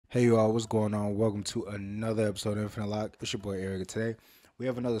Hey y'all, what's going on? Welcome to another episode of Infinite Lock. It's your boy Eric. Today we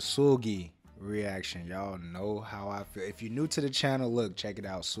have another Seulgi reaction. Y'all know how I feel. If you're new to the channel, look, check it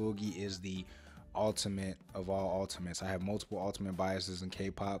out. Seulgi is the ultimate of all ultimates. I have multiple ultimate biases in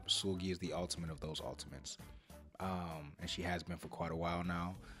K-pop. Seulgi is the ultimate of those ultimates, and she has been for quite a while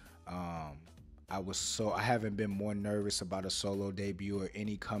now. I haven't been more nervous about a solo debut or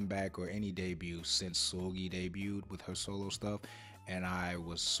any comeback or any debut since Seulgi debuted with her solo stuff, and I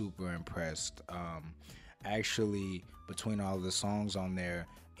was super impressed. Actually, between all of the songs on there,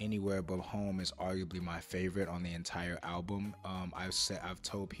 Anywhere But Home is arguably my favorite on the entire album. I've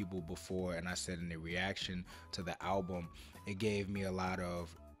told people before, and I said in the reaction to the album, it gave me a lot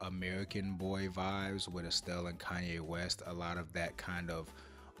of American Boy vibes with Estelle and Kanye West. A lot of that kind of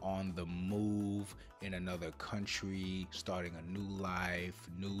on the move in another country, starting a new life,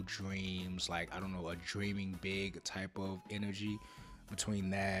 new dreams, like, I don't know, a dreaming big type of energy. Between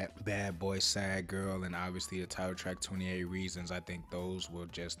that, Bad Boy, Sad Girl, and obviously the title track 28 Reasons, I think those were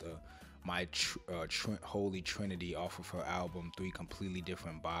just my holy trinity off of her album. Three completely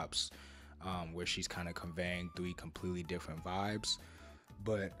different bops, where she's kind of conveying three completely different vibes.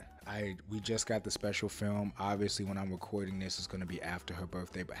 But we just got the special film. Obviously, when I'm recording this, it's gonna be after her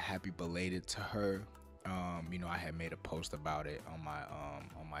birthday, but happy belated to her. I had made a post about it on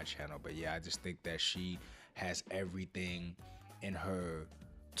my channel. But yeah, I just think that she has everything in her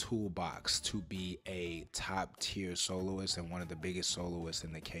toolbox to be a top tier soloist and one of the biggest soloists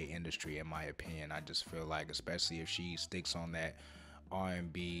in the K industry, in my opinion. I just feel like, especially if she sticks on that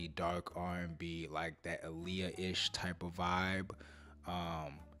R&B, dark R&B, like that Aaliyah-ish type of vibe,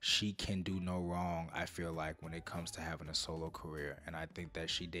 she can do no wrong, I feel like, when it comes to having a solo career. And I think that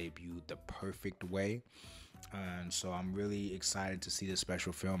she debuted the perfect way. And so I'm really excited to see the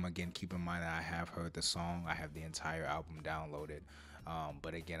special film. Again, keep in mind that I have heard the song. I have the entire album downloaded.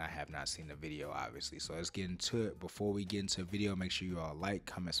 But again, I have not seen the video, obviously. So let's get into it. Before we get into the video, make sure you all like,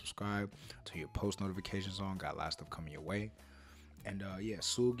 comment, subscribe, turn your post notifications on. Got a lot of stuff coming your way. And yeah,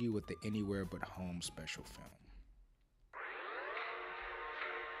 Seulgi with the Anywhere But Home special film.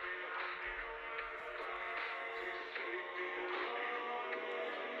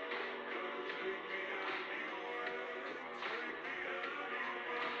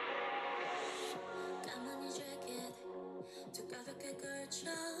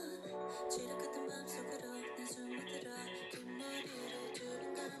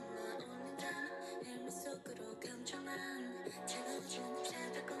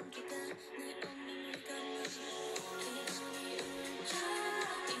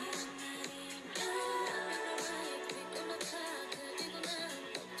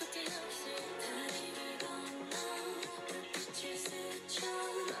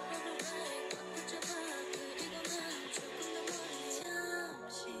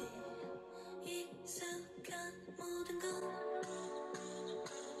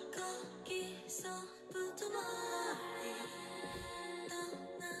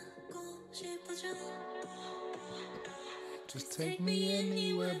 Just take me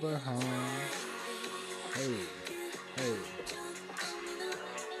anywhere but home. Hey, hey.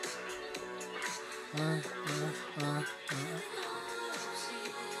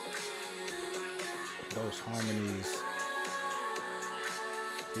 Those harmonies.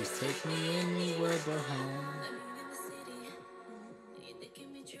 Just take me anywhere but home.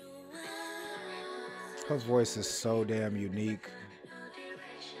 Her voice is so damn unique.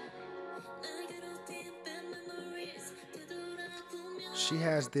 She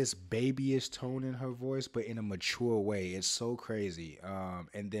has this babyish tone in her voice, but in a mature way. It's so crazy.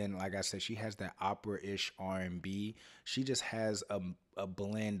 And then, like I said, she has that opera-ish R&B. She just has a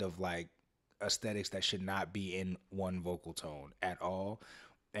blend of like aesthetics that should not be in one vocal tone at all.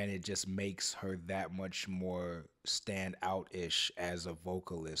 And it just makes her that much more stand out-ish as a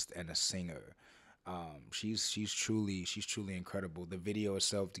vocalist and a singer. She's truly incredible. The video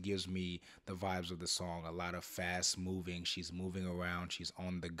itself gives me the vibes of the song. A lot of fast moving. She's moving around. She's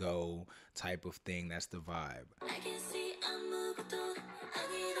on the go type of thing. That's the vibe.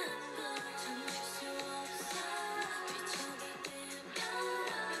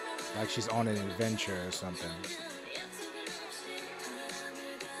 Like she's on an adventure or something.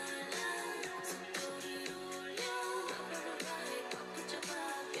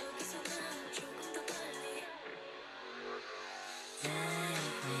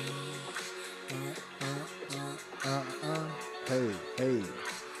 Hey, hey.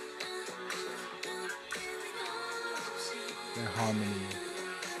 That harmony.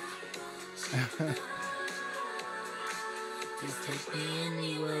 Just take me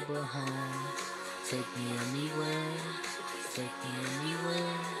anywhere but home. Take me anywhere. Take me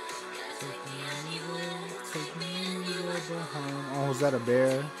anywhere. that a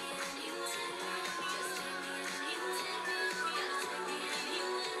bear?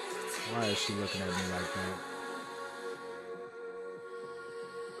 Why is she looking at me like that?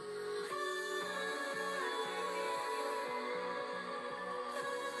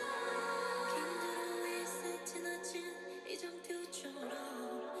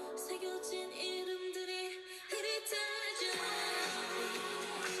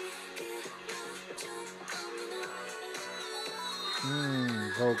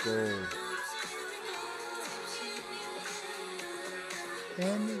 Vocal.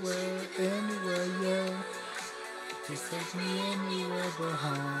 Anywhere, anywhere, yeah. Just take me anywhere but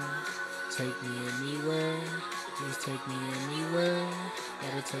home. Take me anywhere. Just take me anywhere.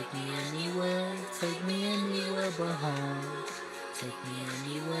 Gotta take me anywhere. Take me anywhere but home. Take me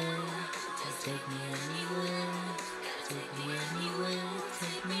anywhere. Just take me anywhere. Take me anywhere.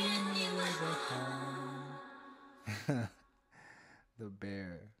 Take me anywhere but home. The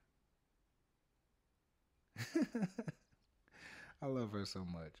bear. I love her so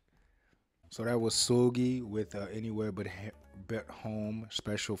much. So that was Seulgi with Anywhere But Home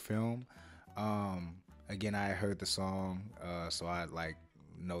special film. Um, Again, I heard the song, so I like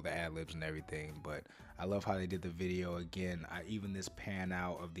know the ad libs and everything. But I love how they did the video. Again, even this pan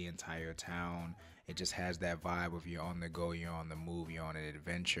out of the entire town, it just has that vibe of you're on the go, you're on the move, you're on an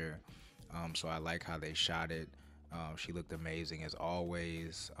adventure. So I like how they shot it. She looked amazing as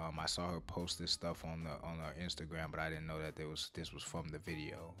always. I saw her post this stuff on her Instagram, but I didn't know that this was from the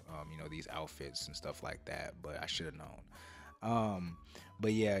video. These outfits and stuff like that. But I should have known.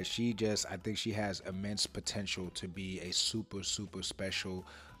 But yeah, I think she has immense potential to be a super, super special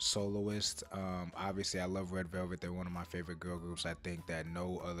soloist. Obviously, I love Red Velvet. They're one of my favorite girl groups. I think that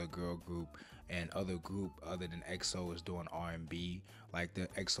no other girl group and other group other than EXO is doing R&B like the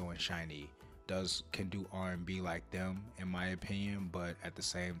EXO and Shiny can do R&B like them, in my opinion. But at the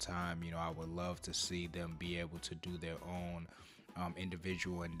same time, I would love to see them be able to do their own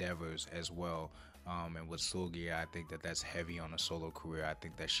individual endeavors as well. And with Seulgi, I think that that's heavy on a solo career. I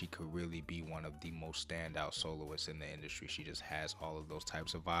think that she could really be one of the most standout soloists in the industry. She just has all of those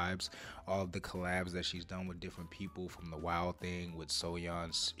types of vibes. All of the collabs that she's done with different people, from the Wild Thing with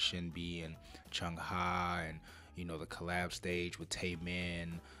Soyeon, Shinbi, and Chung Ha, and the collab stage with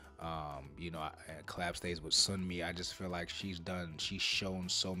Taemin. Collab stage with Sunmi. I just feel like she's shown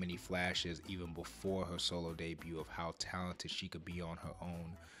so many flashes even before her solo debut of how talented she could be on her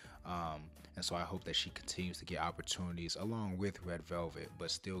own. And so I hope that she continues to get opportunities along with Red Velvet, but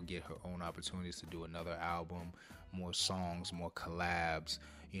still get her own opportunities to do another album, more songs, more collabs.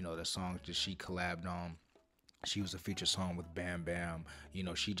 The songs that she collabed on, she was a feature song with Bam Bam.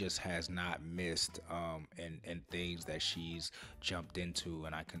 She just has not missed and things that she's jumped into,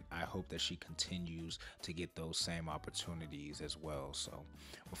 and I hope that she continues to get those same opportunities as well. So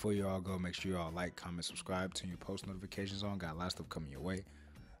before you all go, make sure you all like, comment, subscribe, turn your post notifications on. Got a lot of stuff coming your way.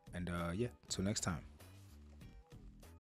 And yeah, till next time.